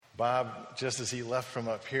Bob, just as he left from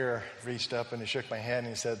up here, reached up and he shook my hand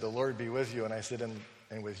and he said, "The Lord be with you." And I said,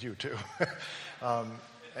 and with you too.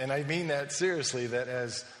 And I mean that seriously, that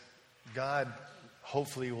as God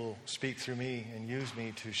hopefully will speak through me and use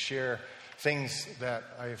me to share things that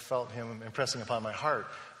I felt him impressing upon my heart,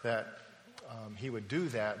 that he would do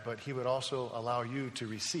that, but he would also allow you to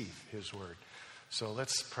receive his word. So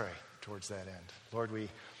let's pray towards that end. Lord,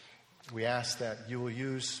 we ask that you will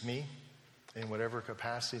use me in whatever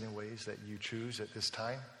capacity and ways that you choose at this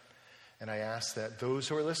time. And I ask that those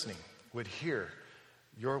who are listening would hear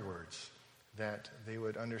your words, that they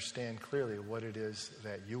would understand clearly what it is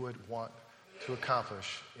that you would want to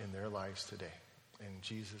accomplish in their lives today. In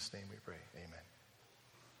Jesus' name we pray.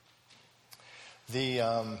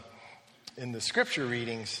 Amen. In the scripture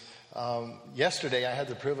readings, yesterday I had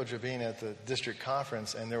the privilege of being at the district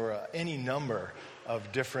conference, and there were any number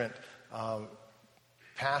of different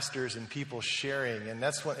pastors and people sharing. And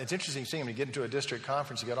that's what it's interesting seeing when you get into a district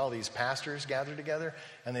conference, you got all these pastors gathered together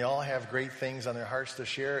and they all have great things on their hearts to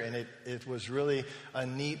share. And it was really a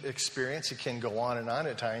neat experience. It can go on and on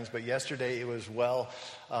at times, but yesterday it was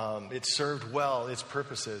it served well its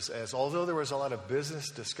purposes, as although there was a lot of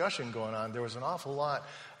business discussion going on, there was an awful lot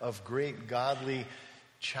of great godly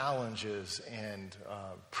challenges and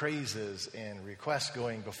praises and requests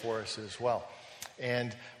going before us as well.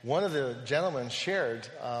 And one of the gentlemen shared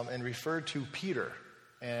and referred to Peter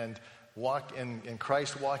and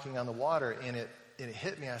Christ walking on the water, and it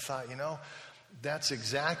hit me. I thought, that's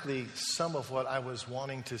exactly some of what I was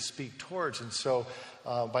wanting to speak towards. And so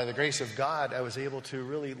by the grace of God, I was able to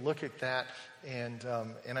really look at that and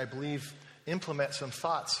I believe implement some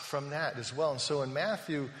thoughts from that as well. And so in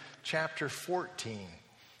Matthew chapter 14,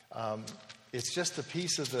 it's just a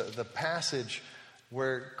piece of the passage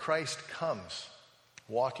where Christ comes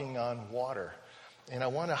walking on water. And I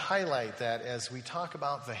want to highlight that as we talk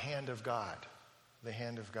about the hand of God. The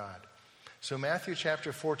hand of God. So Matthew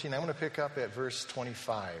chapter 14, I'm going to pick up at verse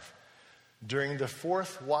 25. During the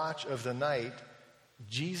fourth watch of the night,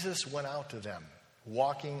 Jesus went out to them,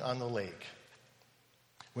 walking on the lake.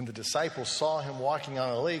 When the disciples saw him walking on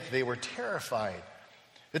the lake, they were terrified.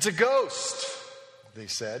 "It's a ghost," they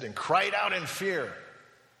said, and cried out in fear.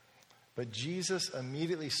 But Jesus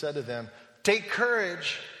immediately said to them, "Take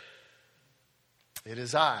courage. It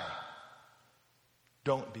is I.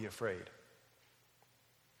 Don't be afraid."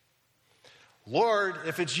 "Lord,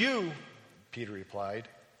 if it's you," Peter replied,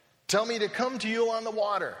 "tell me to come to you on the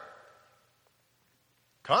water."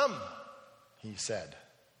 "Come," he said.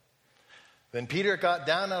 Then Peter got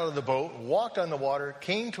down out of the boat, walked on the water,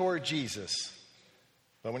 came toward Jesus.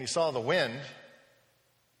 But when he saw the wind,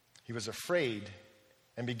 he was afraid,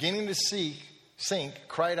 and beginning to sink,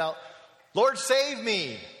 cried out, "Lord, save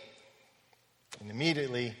me!" And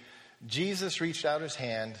immediately Jesus reached out his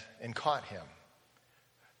hand and caught him.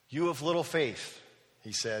 "You of little faith,"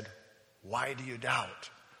 he said, "why do you doubt?"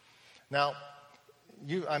 Now,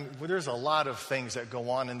 there's a lot of things that go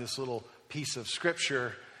on in this little piece of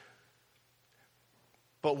scripture.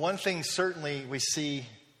 But one thing certainly we see,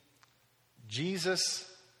 Jesus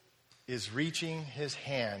is reaching his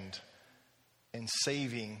hand and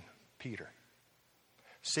saving Peter.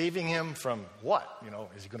 Saving him from what?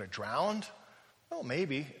 Is he going to drown? Well,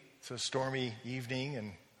 maybe. It's a stormy evening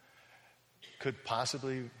and could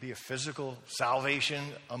possibly be a physical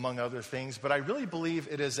salvation, among other things. But I really believe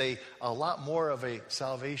it is a lot more of a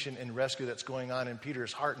salvation and rescue that's going on in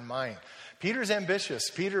Peter's heart and mind. Peter's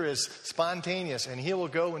ambitious. Peter is spontaneous, and he will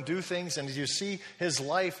go and do things. And as you see his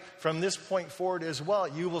life from this point forward as well,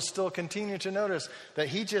 you will still continue to notice that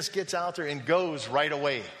he just gets out there and goes right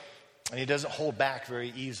away. And he doesn't hold back very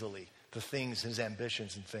easily the things, his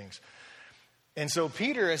ambitions and things. And so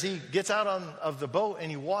Peter, as he gets out of the boat and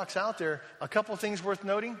he walks out there, a couple of things worth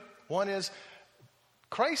noting. One is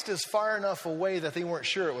Christ is far enough away that they weren't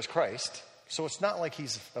sure it was Christ. So it's not like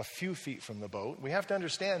he's a few feet from the boat. We have to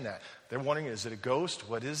understand that. They're wondering, is it a ghost?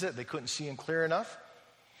 What is it? They couldn't see him clear enough.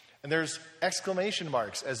 And there's exclamation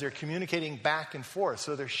marks as they're communicating back and forth.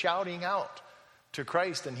 So they're shouting out to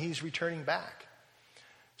Christ and he's returning back.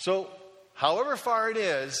 So however far it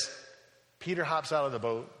is, Peter hops out of the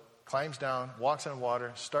boat, climbs down, walks on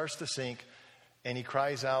water, starts to sink, and he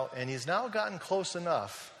cries out. And he's now gotten close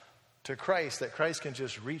enough to Christ that Christ can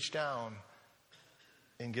just reach down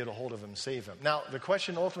and get a hold of him, save him. Now, the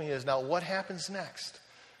question ultimately is, now what happens next?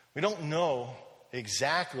 We don't know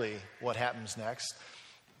exactly what happens next,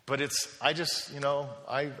 but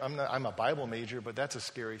I'm a Bible major, but that's a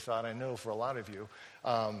scary thought, I know, for a lot of you.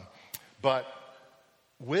 But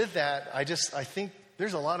with that, I think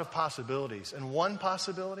there's a lot of possibilities. And one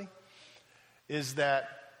possibility is that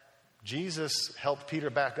Jesus helped Peter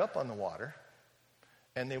back up on the water,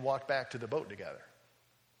 and they walked back to the boat together.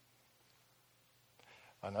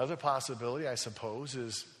 Another possibility, I suppose,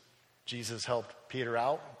 is Jesus helped Peter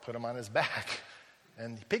out, put him on his back,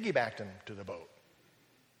 and piggybacked him to the boat.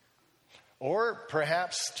 Or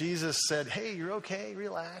perhaps Jesus said, hey, you're okay,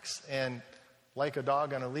 relax. And like a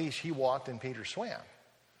dog on a leash, he walked and Peter swam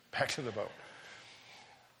back to the boat.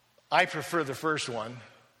 I prefer the first one,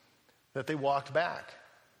 that they walked back.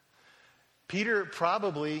 Peter,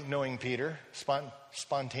 probably knowing Peter,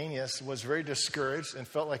 spontaneous, was very discouraged and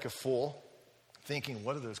felt like a fool, thinking,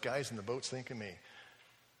 what are those guys in the boats think of me?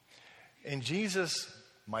 And Jesus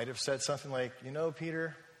might have said something like,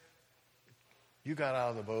 Peter, you got out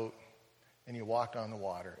of the boat and you walked on the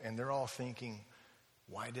water. And they're all thinking,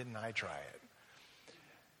 why didn't I try it?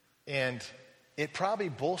 And it probably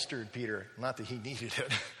bolstered Peter, not that he needed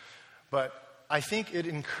it, but I think it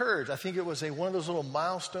encouraged. I think it was one of those little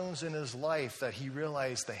milestones in his life that he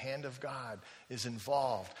realized the hand of God is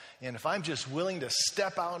involved. And if I'm just willing to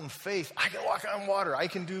step out in faith, I can walk on water. I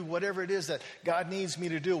can do whatever it is that God needs me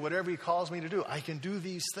to do, whatever he calls me to do. I can do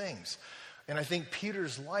these things. And I think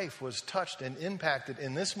Peter's life was touched and impacted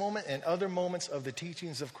in this moment and other moments of the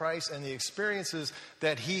teachings of Christ and the experiences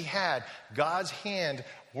that he had. God's hand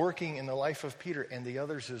working in the life of Peter and the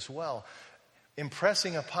others as well,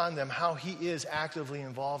 impressing upon them how he is actively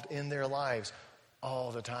involved in their lives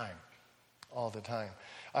all the time. All the time.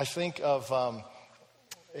 I think of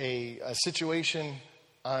a situation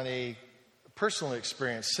on a personal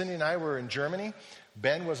experience. Cindy and I were in Germany.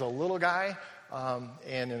 Ben was a little guy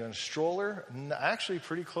and in a stroller, actually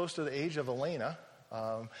pretty close to the age of Elena.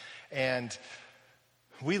 And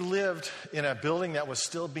we lived in a building that was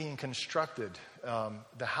still being constructed,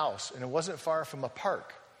 the house, and it wasn't far from a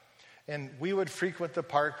park. And we would frequent the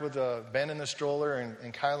park with Ben in the stroller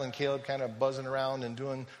and Kyle and Caleb kind of buzzing around and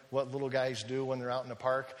doing what little guys do when they're out in the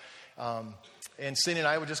park. And Cindy and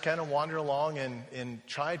I would just kind of wander along and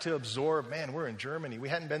try to absorb, man, we're in Germany. We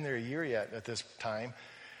hadn't been there a year yet at this time.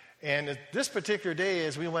 And at this particular day,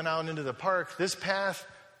 as we went out into the park, this path,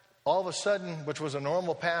 all of a sudden, which was a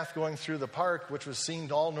normal path going through the park, which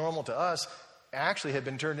seemed all normal to us, actually had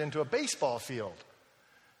been turned into a baseball field.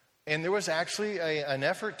 And there was actually an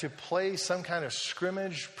effort to play some kind of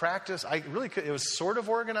scrimmage practice. It was sort of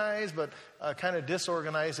organized, but kind of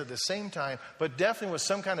disorganized at the same time. But definitely was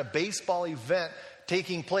some kind of baseball event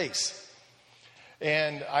taking place.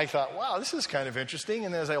 And I thought, wow, this is kind of interesting.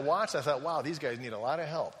 And as I watched, I thought, wow, these guys need a lot of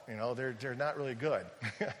help. They're not really good.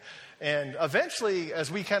 And eventually,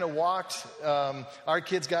 as we kind of walked, our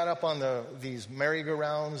kids got up on these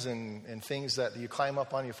merry-go-rounds and things that you climb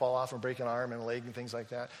up on, you fall off and break an arm and a leg and things like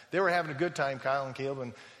that. They were having a good time, Kyle and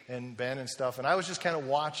Caleb and Ben and stuff. And I was just kind of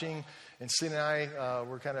watching, and Cindy and I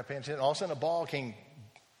were kind of paying attention. All of a sudden, a ball came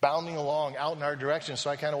bounding along out in our direction.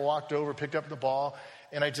 So I kind of walked over, picked up the ball,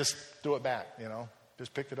 and I just threw it back,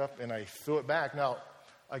 Just picked it up and I threw it back. Now,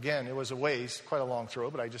 again, it was a ways, quite a long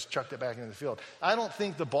throw, but I just chucked it back into the field. I don't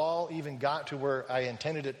think the ball even got to where I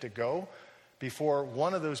intended it to go before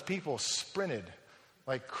one of those people sprinted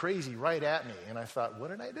like crazy right at me. And I thought, what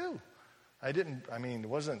did I do? There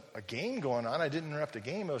wasn't a game going on. I didn't interrupt a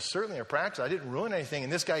game. It was certainly a practice. I didn't ruin anything.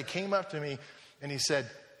 And this guy came up to me and he said,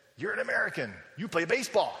 "You're an American. You play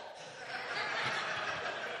baseball."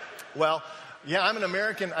 Well, yeah, I'm an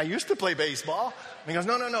American. I used to play baseball. And he goes,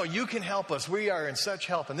 no, you can help us. We are in such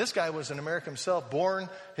help. And this guy was an American himself, born,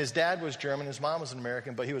 his dad was German, his mom was an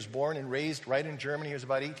American, but he was born and raised right in Germany. He was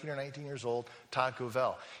about 18 or 19 years old, Todd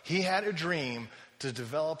Covell. He had a dream to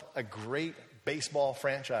develop a great baseball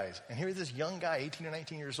franchise. And here's this young guy, 18 or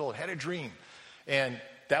 19 years old, had a dream. And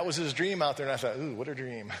that was his dream out there. And I thought, ooh, what a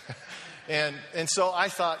dream. And so I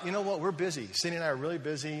thought, you know what, we're busy. Cindy and I are really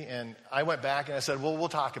busy. And I went back and I said, well, we'll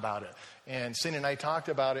talk about it. And Cindy and I talked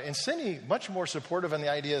about it. And Cindy, much more supportive on the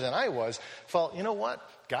idea than I was, felt, you know what,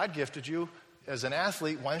 God gifted you as an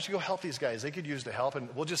athlete. Why don't you go help these guys? They could use the help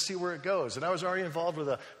and we'll just see where it goes. And I was already involved with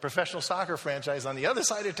a professional soccer franchise on the other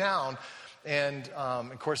side of town. And,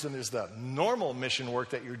 of course, then there's the normal mission work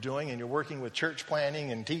that you're doing, and you're working with church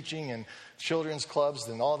planning and teaching and children's clubs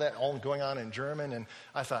and all that, all going on in German. And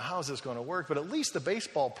I thought, how is this going to work? But at least the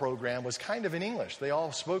baseball program was kind of in English. They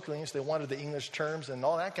all spoke English. They wanted the English terms and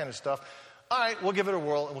all that kind of stuff. All right, we'll give it a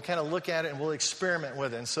whirl, and we'll kind of look at it, and we'll experiment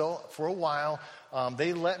with it. And so for a while,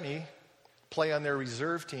 they let me play on their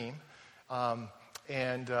reserve team. As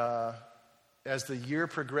the year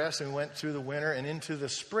progressed and we went through the winter and into the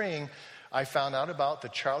spring, I found out about the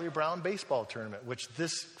Charlie Brown baseball tournament, which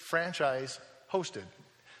this franchise hosted.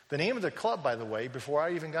 The name of the club, by the way, before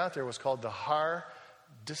I even got there, was called the Har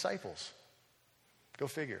Disciples. Go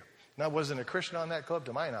figure. And I wasn't a Christian on that club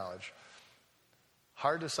to my knowledge.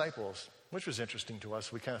 Hard Disciples, which was interesting to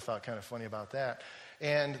us. We kind of thought kind of funny about that.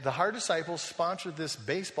 And the Hard Disciples sponsored this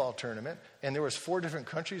baseball tournament, and there was 4 different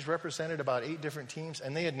countries represented, about 8 different teams,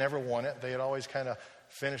 and they had never won it. They had always kind of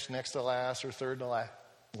finished next to last or third to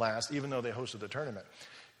last, even though they hosted the tournament.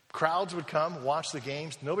 Crowds would come, watch the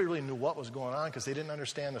games. Nobody really knew what was going on because they didn't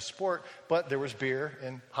understand the sport, but there was beer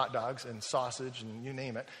and hot dogs and sausage and you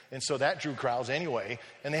name it. And so that drew crowds anyway.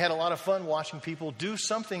 And they had a lot of fun watching people do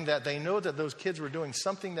something that they know that those kids were doing,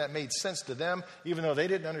 something that made sense to them. Even though they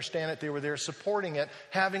didn't understand it, they were there supporting it,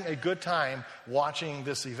 having a good time watching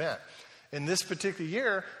this event. In this particular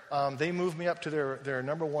year, they moved me up to their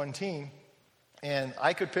number 1 team. And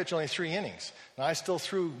I could pitch only 3 innings. Now, I still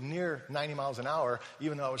threw near 90 miles an hour,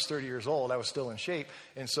 even though I was 30 years old. I was still in shape.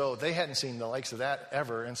 And so they hadn't seen the likes of that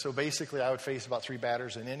ever. And so basically, I would face about 3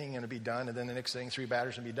 batters an inning and it'd be done. And then the next inning, 3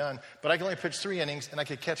 batters and be done. But I could only pitch 3 innings, and I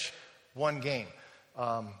could catch 1 game,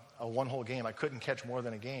 a 1 whole game. I couldn't catch more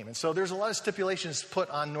than a game. And so there's a lot of stipulations put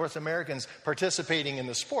on North Americans participating in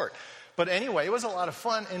the sport. But anyway, it was a lot of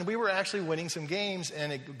fun. And we were actually winning some games.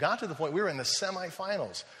 And it got to the point we were in the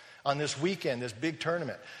semifinals on this weekend, this big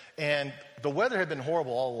tournament. And the weather had been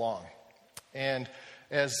horrible all along. And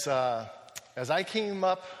as I came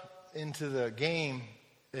up into the game,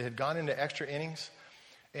 it had gone into extra innings.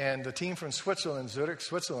 And the team from Switzerland, Zurich,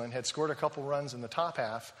 Switzerland, had scored a couple runs in the top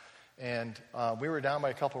half. And we were down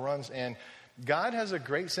by a couple runs. And God has a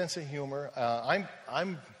great sense of humor.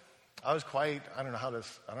 I was quite, I don't know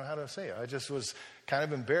how to say it. I just was kind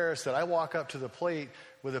of embarrassed that I walk up to the plate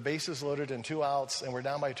with the bases loaded and 2 outs, and we're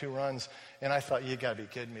down by 2 runs. And I thought, you got to be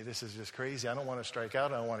kidding me. This is just crazy. I don't want to strike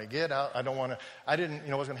out. I don't want to get out. I didn't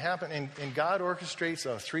know what's going to happen. And God orchestrates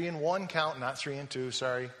a 3-1 count, not 3-2.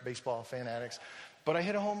 Sorry, baseball fanatics. But I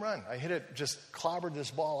hit a home run. I hit it, just clobbered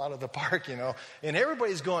this ball out of the park, And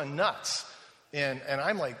everybody's going nuts. And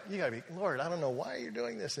I'm like, you got to be, Lord, I don't know why you're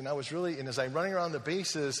doing this. And as I'm running around the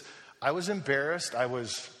bases, I was embarrassed. I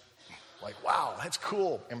was like, wow, that's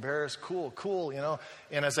cool. Embarrassed, cool,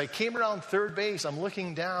 And as I came around third base, I'm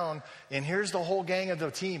looking down, and here's the whole gang of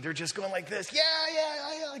the team. They're just going like this,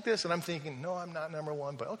 yeah, like this. And I'm thinking, no, I'm not number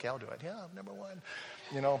 1, but okay, I'll do it. Yeah, I'm number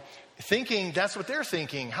 1. Thinking that's what they're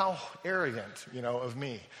thinking. How arrogant, of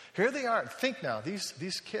me. Here they are. Think now,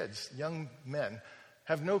 these kids, young men,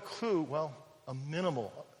 have no clue, well, a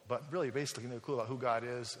minimal, but really basically no clue about who God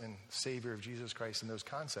is and Savior of Jesus Christ and those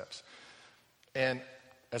concepts. And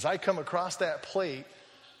as I come across that plate,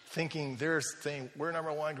 thinking they're saying, we're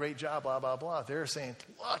number 1, great job, blah, blah, blah. They're saying,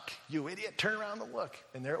 look, you idiot, turn around and look.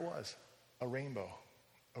 And there it was, a rainbow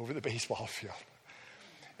over the baseball field.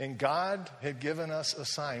 And God had given us a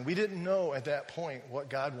sign. We didn't know at that point what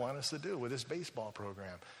God wanted us to do with this baseball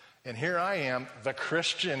program. And here I am, the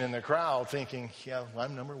Christian in the crowd, thinking, yeah, well,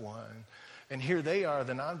 I'm number 1. And here they are,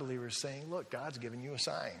 the non-believers, saying, look, God's given you a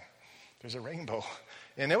sign. There's a rainbow.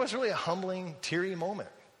 And it was really a humbling, teary moment.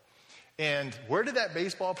 And where did that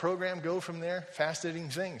baseball program go from there? Fascinating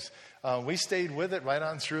things. We stayed with it right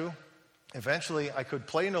on through. Eventually, I could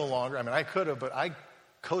play no longer. I could have, but I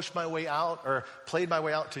coached my way out or played my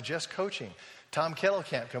way out to just coaching. Tom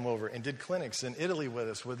Kettlecamp came over and did clinics in Italy with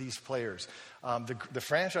us with these players. The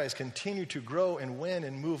franchise continued to grow and win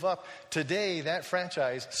and move up. Today, that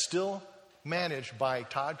franchise, still managed by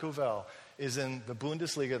Todd Covell, is in the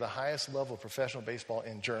Bundesliga, the highest level of professional baseball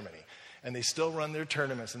in Germany. And they still run their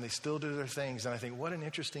tournaments, and they still do their things. And I think, what an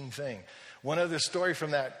interesting thing. One other story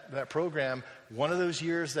from that program, one of those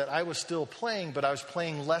years that I was still playing, but I was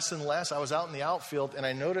playing less and less. I was out in the outfield, and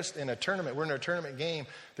I noticed in a tournament, we're in a tournament game,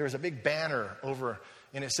 there was a big banner over,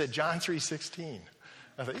 and it said John 3:16.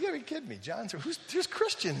 I thought, you gotta be kidding me, John, there's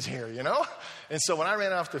Christians here, And so when I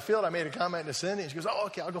ran off the field, I made a comment to Cindy, and she goes, oh,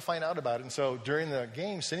 okay, I'll go find out about it. And so during the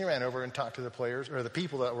game, Cindy ran over and talked to the players, or the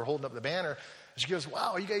people that were holding up the banner. And she goes,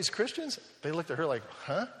 wow, are you guys Christians? They looked at her like,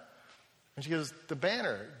 huh? And she goes, the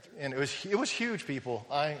banner. And it was huge, people.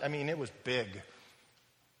 I mean, it was big.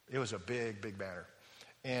 It was a big, big banner.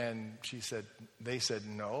 And they said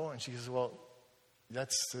no. And she says, well,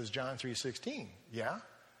 that says John 3:16. Yeah?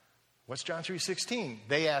 What's John 3:16?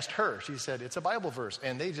 They asked her. She said, it's a Bible verse.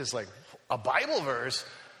 And they just like, a Bible verse?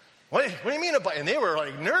 What do you mean a Bible? And they were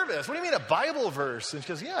like nervous. What do you mean a Bible verse? And she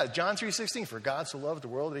goes, yeah, John 3:16. For God so loved the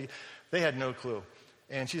world. They had no clue.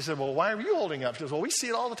 And she said, well, why are you holding up? She goes, well, we see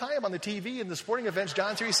it all the time on the TV and the sporting events,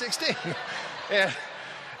 John 3:16.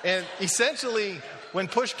 and essentially, when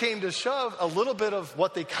push came to shove, a little bit of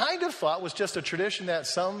what they kind of thought was just a tradition that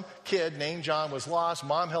some kid named John was lost.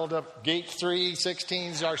 Mom held up gate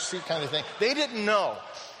 3:16's our seat kind of thing. They didn't know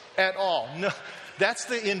at all. No, that's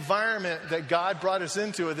the environment that God brought us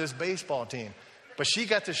into with this baseball team. But she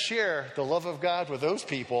got to share the love of God with those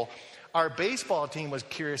people. Our baseball team was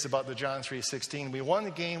curious about the John 3:16. We won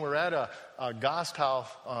the game. We're at a Gasthof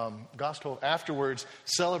afterwards,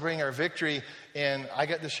 celebrating our victory, and I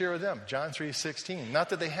got to share with them John 3:16. Not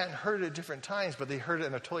that they hadn't heard it at different times, but they heard it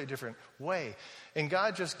in a totally different way. And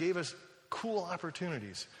God just gave us cool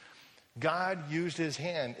opportunities. God used his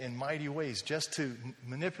hand in mighty ways just to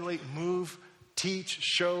manipulate, move, teach,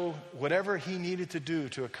 show, whatever he needed to do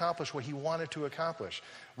to accomplish what he wanted to accomplish.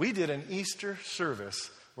 We did an Easter service.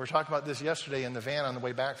 We were talking about this yesterday in the van on the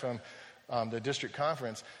way back from the district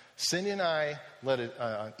conference. Cindy and I led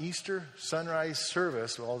an Easter sunrise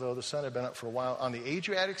service, although the sun had been up for a while, on the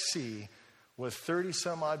Adriatic Sea with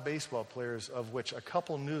 30-some-odd baseball players, of which a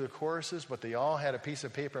couple knew the choruses, but they all had a piece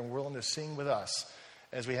of paper and were willing to sing with us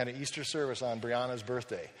as we had an Easter service on Brianna's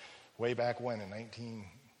birthday, way back when, in 19,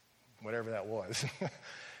 whatever that was.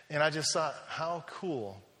 And I just thought, how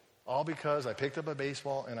cool. All because I picked up a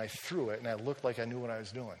baseball and I threw it and I looked like I knew what I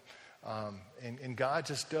was doing. And God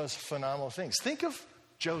just does phenomenal things. Think of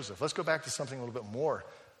Joseph. Let's go back to something a little bit more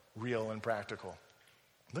real and practical.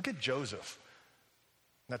 Look at Joseph.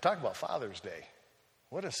 Now talk about Father's Day.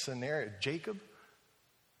 What a scenario. Jacob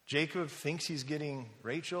thinks he's getting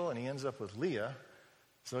Rachel and he ends up with Leah.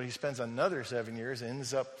 So he spends another 7 years and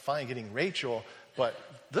ends up finally getting Rachel. But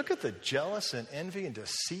look at the jealous and envy and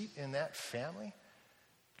deceit in that family.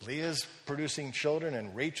 Leah's producing children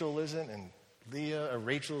and Rachel isn't, and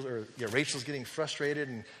Rachel's getting frustrated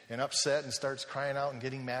and upset and starts crying out and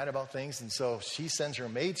getting mad about things. And so she sends her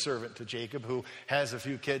maidservant to Jacob, who has a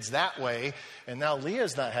few kids that way. And now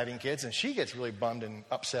Leah's not having kids, and she gets really bummed and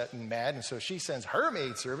upset and mad. And so she sends her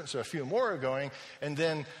maidservant, so a few more are going. And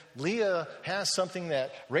then Leah has something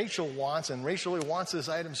that Rachel wants, and Rachel really wants this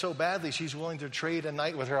item so badly, she's willing to trade a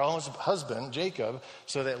night with her husband, Jacob,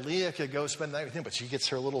 so that Leah could go spend the night with him. But she gets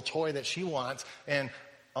her little toy that she wants, and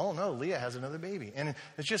oh no, Leah has another baby. And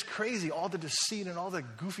it's just crazy, all the deceit and all the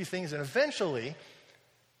goofy things. And eventually,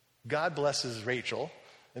 God blesses Rachel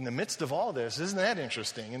in the midst of all this. Isn't that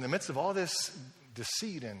interesting? In the midst of all this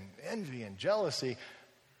deceit and envy and jealousy,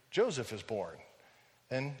 Joseph is born.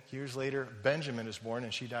 And years later, Benjamin is born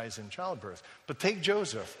and she dies in childbirth. But take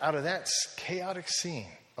Joseph out of that chaotic scene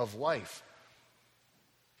of life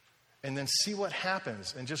and then see what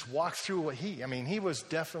happens and just walk through he was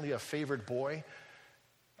definitely a favored boy.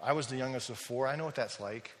 I was the youngest of 4. I know what that's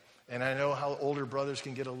like. And I know how older brothers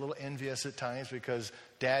can get a little envious at times because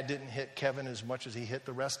dad didn't hit Kevin as much as he hit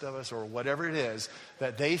the rest of us, or whatever it is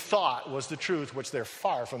that they thought was the truth, which they're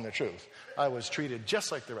far from the truth. I was treated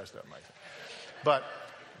just like the rest of them, I think. But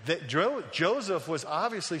Joseph was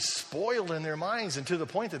obviously spoiled in their minds, and to the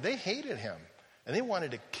point that they hated him. And they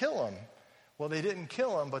wanted to kill him. Well, they didn't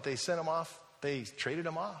kill him, but they sent him off. They traded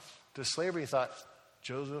him off to slavery. Thought,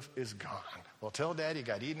 Joseph is gone. Well, tell Daddy he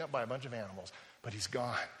got eaten up by a bunch of animals, but he's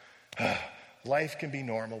gone. Life can be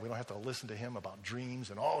normal. We don't have to listen to him about dreams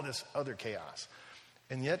and all this other chaos.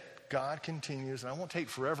 And yet, God continues, and I won't take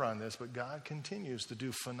forever on this, but God continues to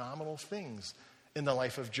do phenomenal things in the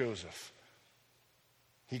life of Joseph.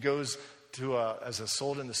 He goes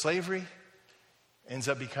sold into slavery, ends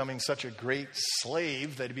up becoming such a great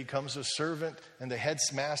slave that he becomes a servant and the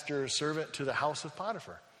headmaster's servant to the house of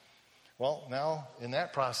Potiphar. Well, now in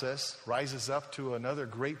that process, rises up to another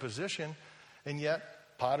great position, and yet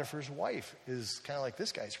Potiphar's wife is kind of like,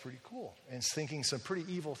 this guy's pretty cool, and is thinking some pretty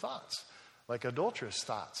evil thoughts, like adulterous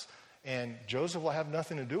thoughts. And Joseph will have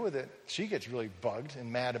nothing to do with it. She gets really bugged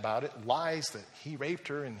and mad about it, lies that he raped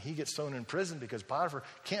her, and he gets thrown in prison because Potiphar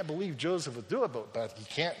can't believe Joseph would do it, but he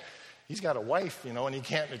can't. He's got a wife, and he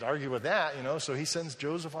can't argue with that, so he sends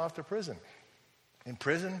Joseph off to prison. In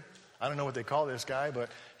prison, I don't know what they call this guy, but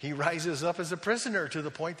he rises up as a prisoner to the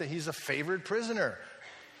point that he's a favored prisoner.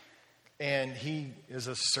 And he is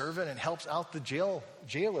a servant and helps out the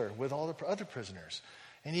jailer with all the other prisoners.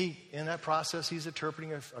 And in that process, he's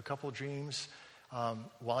interpreting a couple of dreams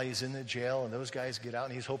while he's in the jail. And those guys get out,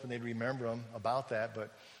 and he's hoping they'd remember him about that,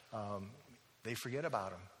 but they forget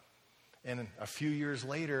about him. And a few years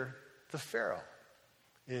later, the Pharaoh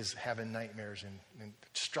is having nightmares and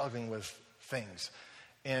struggling with things.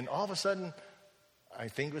 And all of a sudden, I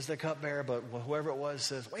think it was the cupbearer, but whoever it was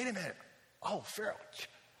says, wait a minute. Oh, Pharaoh,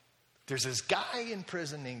 there's this guy in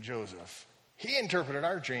prison named Joseph. He interpreted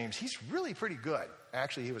our dreams. He's really pretty good.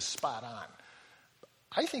 Actually, he was spot on.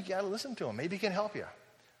 I think you ought to listen to him. Maybe he can help you.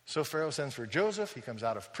 So Pharaoh sends for Joseph. He comes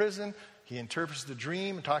out of prison. He interprets the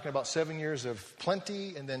dream, talking about 7 years of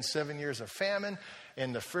plenty and then 7 years of famine.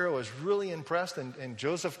 And the Pharaoh is really impressed. And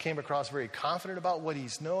Joseph came across very confident about what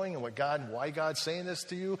he's knowing and why God's saying this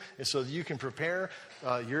to you is so that you can prepare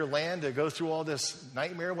your land to go through all this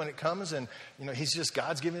nightmare when it comes. And,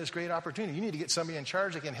 God's giving this great opportunity. You need to get somebody in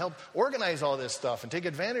charge that can help organize all this stuff and take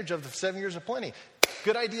advantage of the 7 years of plenty.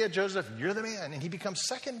 Good idea, Joseph. You're the man. And he becomes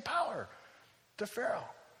second power to Pharaoh.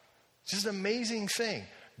 It's just an amazing thing.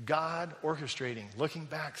 God orchestrating, looking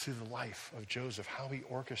back through the life of Joseph, how he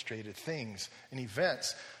orchestrated things and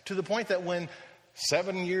events to the point that when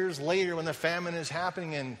 7 years later, when the famine is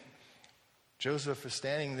happening and Joseph is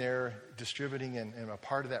standing there distributing and a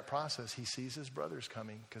part of that process, he sees his brothers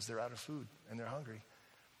coming because they're out of food and they're hungry.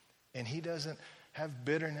 And he doesn't have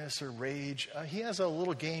bitterness or rage. He has a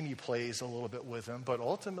little game he plays a little bit with them, but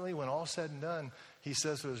ultimately when all's said and done, he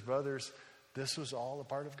says to his brothers, this was all a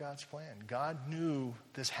part of God's plan. God knew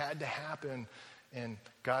this had to happen, and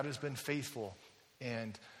God has been faithful.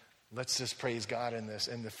 And let's just praise God in this.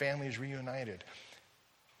 And the family is reunited.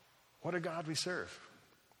 What a God we serve.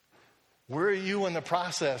 Where are you in the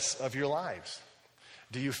process of your lives?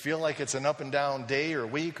 Do you feel like it's an up and down day or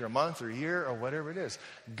week or month or year or whatever it is?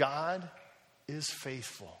 God is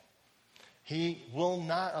faithful. He will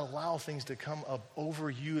not allow things to come up over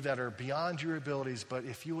you that are beyond your abilities, but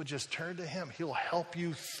if you would just turn to him, he'll help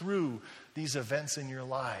you through these events in your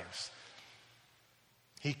lives.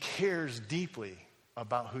 He cares deeply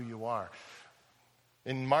about who you are.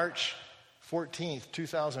 In March 14th,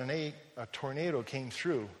 2008, a tornado came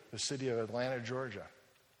through the city of Atlanta, Georgia.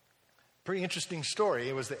 Pretty interesting story.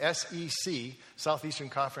 It was the SEC, Southeastern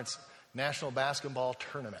Conference National Basketball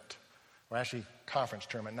Tournament. Or actually, conference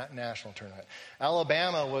tournament, not national tournament.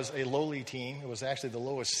 Alabama was a lowly team. It was actually the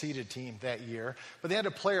lowest seeded team that year. But they had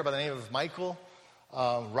a player by the name of Michael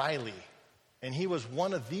Riley. And he was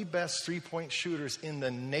one of the best three-point shooters in the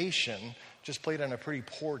nation, just played on a pretty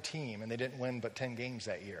poor team. And they didn't win but 10 games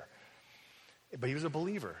that year. But he was a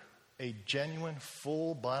believer, a genuine,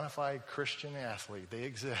 full, bona fide Christian athlete. They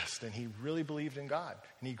exist. And he really believed in God.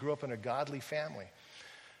 And he grew up in a godly family.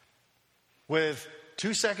 With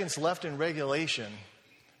 2 seconds left in regulation,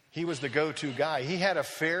 he was the go-to guy. He had a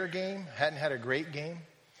fair game, hadn't had a great game,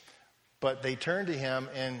 but they turned to him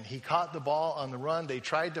and he caught the ball on the run. They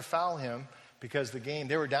tried to foul him because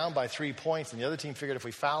they were down by 3 points, and the other team figured if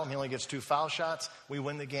we foul him, he only gets 2 foul shots, we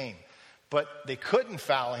win the game. But they couldn't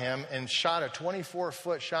foul him and shot a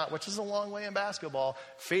 24-foot shot, which is a long way in basketball,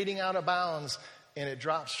 fading out of bounds, and it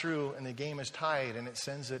drops through, and the game is tied, and it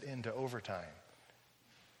sends it into overtime.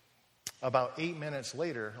 About 8 minutes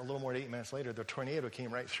later, a little more than 8 minutes later, the tornado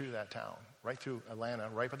came right through that town, right through Atlanta,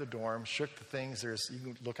 right by the dorm, shook the things. You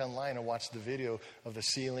can look online and watch the video of the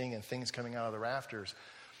ceiling and things coming out of the rafters.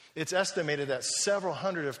 It's estimated that several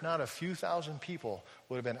hundred, if not a few thousand people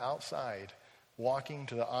would have been outside walking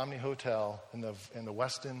to the Omni Hotel and the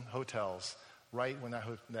Westin hotels right when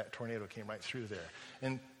that tornado came right through there.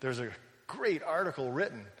 And there's a great article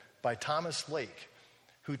written by Thomas Lake,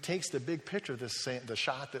 who takes the big picture of the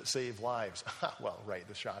shot that saved lives. Well, right,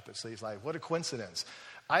 the shot that saves lives. What a coincidence.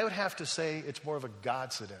 I would have to say it's more of a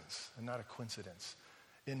godcidence and not a coincidence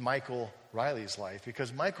in Michael Riley's life,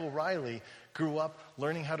 because Michael Riley grew up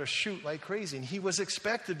learning how to shoot like crazy, and he was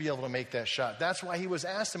expected to be able to make that shot. That's why he was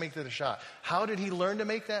asked to make that shot. How did he learn to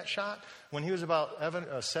make that shot? When he was about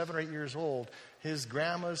 7 or 8 years old, his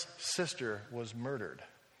grandma's sister was murdered,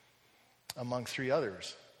 among 3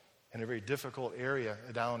 others, in a very difficult area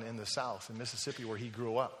down in the South, in Mississippi, where he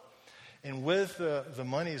grew up. And with the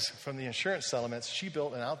monies from the insurance settlements, she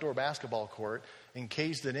built an outdoor basketball court and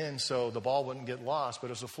cased it in so the ball wouldn't get lost. But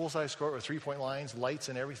it was a full-size court with 3-point lines, lights,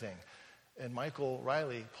 and everything. And Michael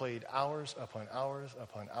Riley played hours upon hours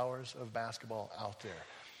upon hours of basketball out there.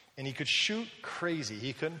 And he could shoot crazy.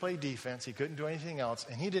 He couldn't play defense. He couldn't do anything else.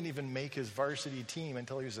 And he didn't even make his varsity team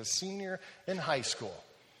until he was a senior in high school.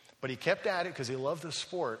 But he kept at it because he loved the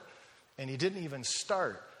sport. And he didn't even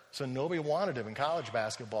start. So nobody wanted him in college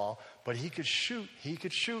basketball. But he could shoot. He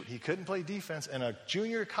could shoot. He couldn't play defense. And a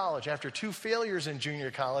junior college, after 2 failures in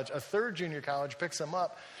junior college, a third junior college picks him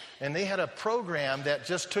up. And they had a program that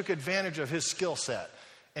just took advantage of his skill set.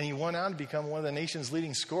 And he went on to become one of the nation's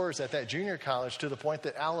leading scorers at that junior college, to the point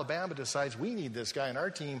that Alabama decides we need this guy on our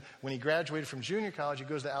team. When he graduated from junior college, he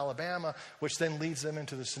goes to Alabama, which then leads them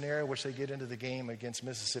into the scenario which they get into the game against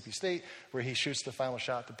Mississippi State, where he shoots the final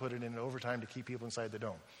shot to put it in overtime to keep people inside the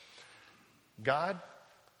dome. God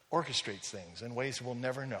orchestrates things in ways we'll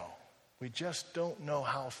never know. We just don't know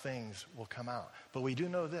how things will come out. But we do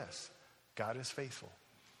know this: God is faithful,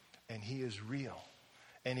 and he is real.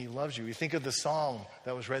 And he loves you. You think of the psalm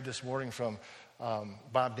that was read this morning from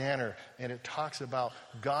Bob Danner, and it talks about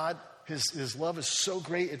God, his love is so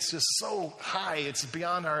great, it's just so high, it's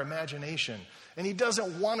beyond our imagination. And he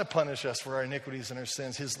doesn't want to punish us for our iniquities and our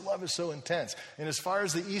sins. His love is so intense. And as far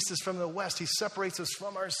as the east is from the west, he separates us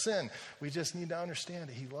from our sin. We just need to understand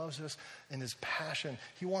that he loves us in his passion.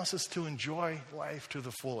 He wants us to enjoy life to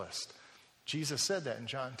the fullest. Jesus said that in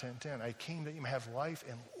John 10:10. I came that you may have life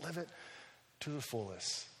and live it to the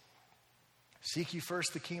fullest. Seek ye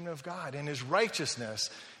first the kingdom of God and his righteousness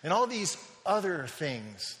and all these other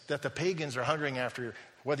things that the pagans are hungering after,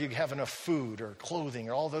 whether you have enough food or clothing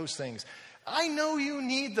or all those things. I know you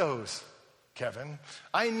need those, Kevin.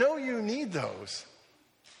 I know you need those.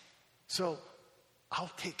 So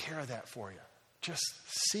I'll take care of that for you. Just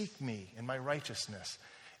seek me in my righteousness.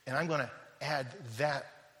 And I'm going to add that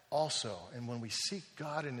also. And when we seek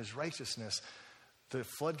God in his righteousness, the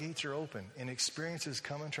floodgates are open and experiences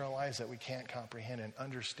come into our lives that we can't comprehend and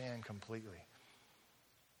understand completely.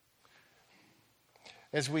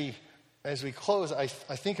 As we close, I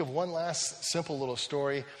think of one last simple little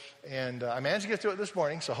story, and I managed to get through it this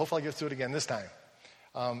morning, so hopefully I'll get through it again this time.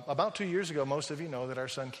 About 2 years ago, most of you know that our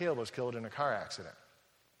son Caleb was killed in a car accident.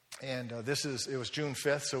 And it was June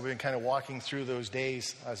 5th, so we've been kind of walking through those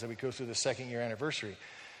days as we go through the second year anniversary.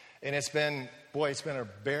 And it's been a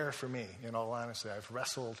bear for me, in all honesty. I've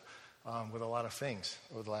wrestled with a lot of things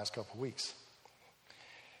over the last couple of weeks.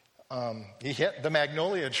 He hit the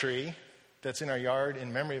magnolia tree that's in our yard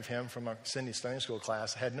in memory of him from our Cindy Sunday School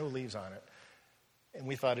class. Had no leaves on it. And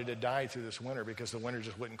we thought it had died through this winter because the winter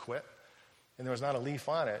just wouldn't quit. And there was not a leaf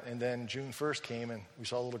on it. And then June 1st came and we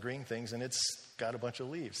saw little green things and it's got a bunch of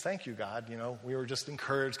leaves. Thank you, God. We were just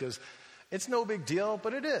encouraged because it's no big deal,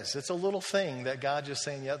 but it is. It's a little thing that God just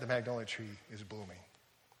saying, yeah, the magnolia tree is blooming.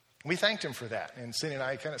 We thanked him for that. And Cindy and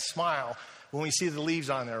I kind of smile when we see the leaves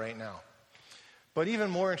on there right now. But even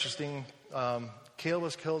more interesting, Caleb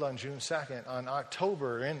was killed on June 2nd. On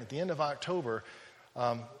October, at the end of October,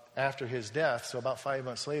 after his death, so about 5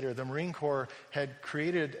 months later, the Marine Corps had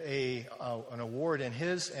created an award in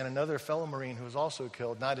his and another fellow Marine who was also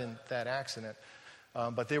killed, not in that accident,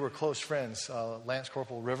 but they were close friends, Lance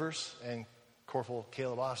Corporal Rivers and Corporal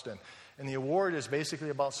Caleb Austin. And the award is basically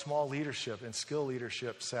about small leadership and skill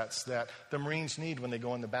leadership sets that the Marines need when they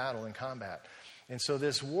go into battle and combat. And so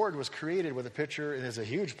this award was created with a picture. It is a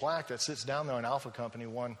huge plaque that sits down there on Alpha Company,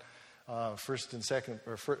 first and second,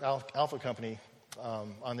 or Alpha Company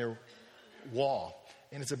on their wall.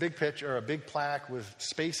 And it's a big picture, or a big plaque with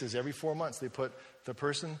spaces. Every 4 months they put the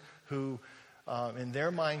person who, in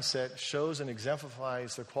their mindset, shows and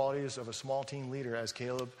exemplifies the qualities of a small team leader, as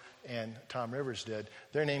Caleb and Tom Rivers did.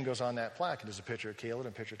 Their name goes on that plaque. There's a picture of Caleb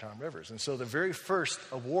and a picture of Tom Rivers. And so the very first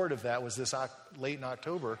award of that was this late in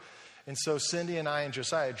October. And so Cindy and I and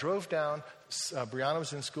Josiah drove down. Brianna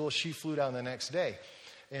was in school. She flew down the next day.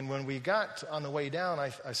 And when we got on the way down,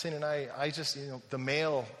 Cindy and I just, the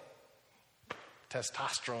male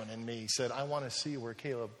testosterone in me said, I want to see where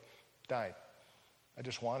Caleb died. I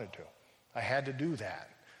just wanted to. I had to do that.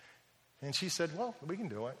 And she said, well, we can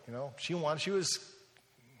do it. She was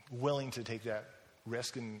willing to take that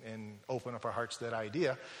risk and open up our hearts to that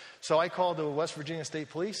idea. So I called the West Virginia State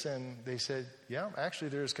Police, and they said, yeah, actually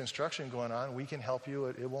there's construction going on. We can help you.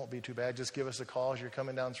 It won't be too bad. Just give us a call as you're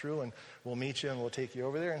coming down through, and we'll meet you, and we'll take you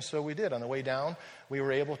over there. And so we did. On the way down, we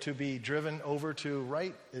were able to be driven over to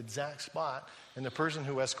right exact spot, and the person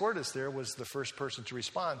who escorted us there was the first person to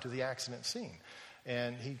respond to the accident scene.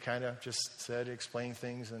 And he kind of just explained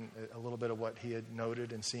things and a little bit of what he had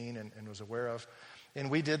noted and seen and was aware of.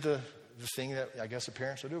 And we did the thing that I guess the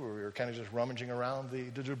parents would do, where we were kind of just rummaging around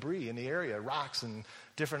the debris in the area, rocks and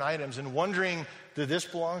different items, and wondering, did this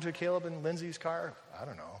belong to Caleb and Lindsay's car? I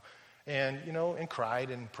don't know. And, and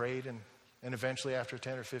cried and prayed, and eventually after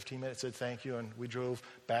 10 or 15 minutes said thank you, and we drove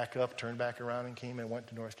back up, turned back around, and came and went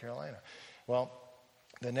to North Carolina. Well,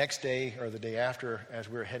 the next day, or the day after, as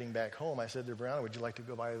we were heading back home, I said to Brianna, would you like to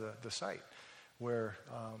go by the site where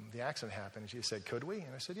the accident happened? And she said, could we?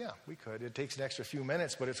 And I said, yeah, we could. It takes an extra few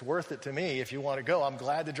minutes, but it's worth it to me. If you want to go, I'm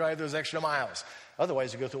glad to drive those extra miles.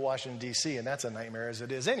 Otherwise, you go through Washington, D.C., and that's a nightmare as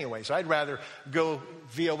it is anyway. So I'd rather go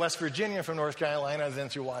via West Virginia from North Carolina than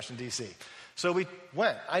through Washington, D.C. So we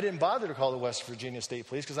went. I didn't bother to call the West Virginia State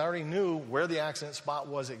Police because I already knew where the accident spot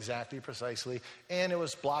was exactly, precisely, and it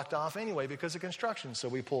was blocked off anyway because of construction. So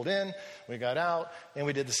we pulled in, we got out, and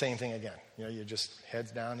we did the same thing again. You just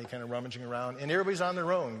heads down, you kind of rummaging around, and everybody's on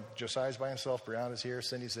their own. Josiah's by himself, Brianna's here,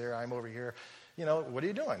 Cindy's there, I'm over here. What are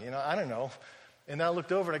you doing? I don't know. And I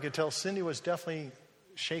looked over and I could tell Cindy was definitely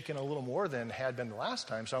shaken a little more than had been the last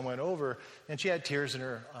time. So I went over, and she had tears in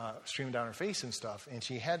her, streaming down her face and stuff. And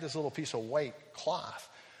she had this little piece of white cloth,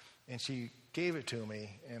 and she gave it to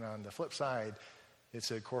me. And on the flip side, it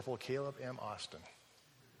said Corporal Caleb M. Austin.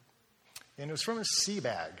 And it was from a sea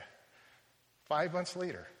bag 5 months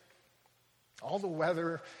later. All the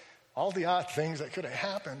weather, all the odd things that could have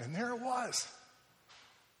happened, and there it was.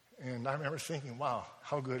 And I remember thinking, wow,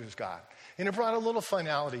 how good is God? And it brought a little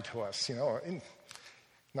finality to us, And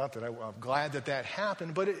not that I'm glad that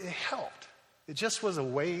happened, but it helped. It just was a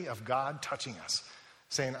way of God touching us,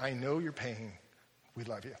 saying, I know your pain. We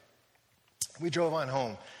love you. We drove on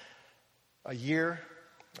home. A year,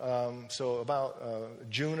 so about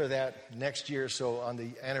June of that next year, so on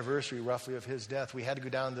the anniversary roughly of his death, we had to go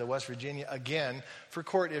down to West Virginia again for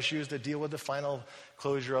court issues to deal with the final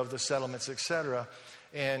closure of the settlements, etc.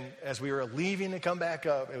 And as we were leaving to come back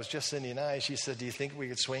up, it was just Cindy and I. She said, do you think we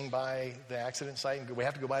could swing by the accident site? And we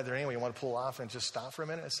have to go by there anyway. You want to pull off and just stop for a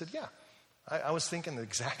minute? I said, yeah. I was thinking the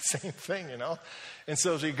exact same thing, And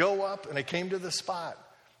so as we go up and I came to the spot,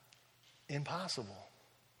 impossible.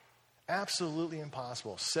 Absolutely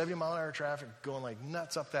impossible. 70-mile-an-hour traffic going like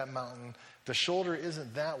nuts up that mountain. The shoulder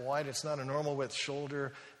isn't that wide. It's not a normal width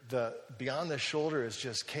shoulder. Beyond the shoulder is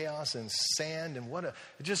just chaos and sand and it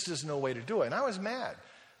just is no way to do it. And I was mad.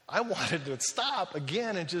 I wanted to stop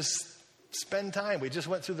again and just spend time. We just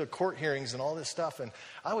went through the court hearings and all this stuff, and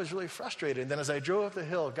I was really frustrated. And then as I drove up the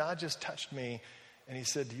hill, God just touched me, and he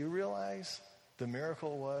said, do you realize the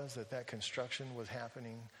miracle was that construction was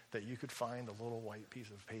happening, that you could find the little white piece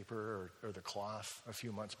of paper or the cloth a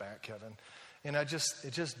few months back, Kevin? And it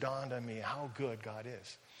just dawned on me how good God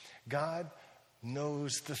is. God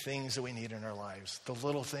knows the things that we need in our lives, the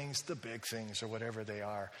little things, the big things, or whatever they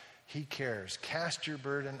are. He cares. Cast your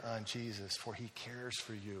burden on Jesus, for he cares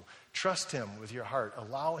for you. Trust him with your heart.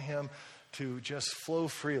 Allow him to just flow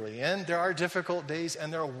freely. And there are difficult days,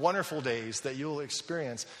 and there are wonderful days that you'll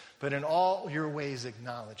experience. But in all your ways,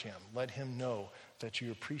 acknowledge him. Let him know that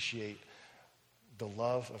you appreciate the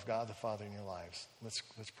love of God the Father in your lives. Let's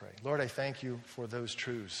pray. Lord, I thank you for those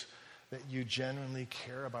truths, that you genuinely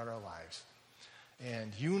care about our lives.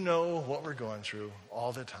 And you know what we're going through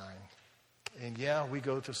all the time. And yeah, we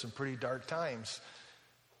go through some pretty dark times.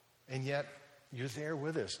 And yet, you're there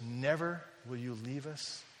with us. Never will you leave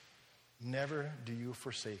us. Never do you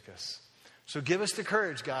forsake us. So give us the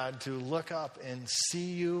courage, God, to look up and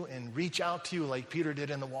see you and reach out to you like Peter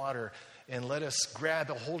did in the water. And let us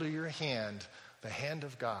grab a hold of your hand, the hand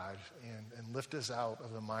of God, and lift us out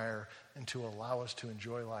of the mire and to allow us to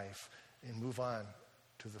enjoy life and move on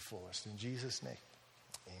to the fullest. In Jesus' name,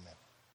 amen.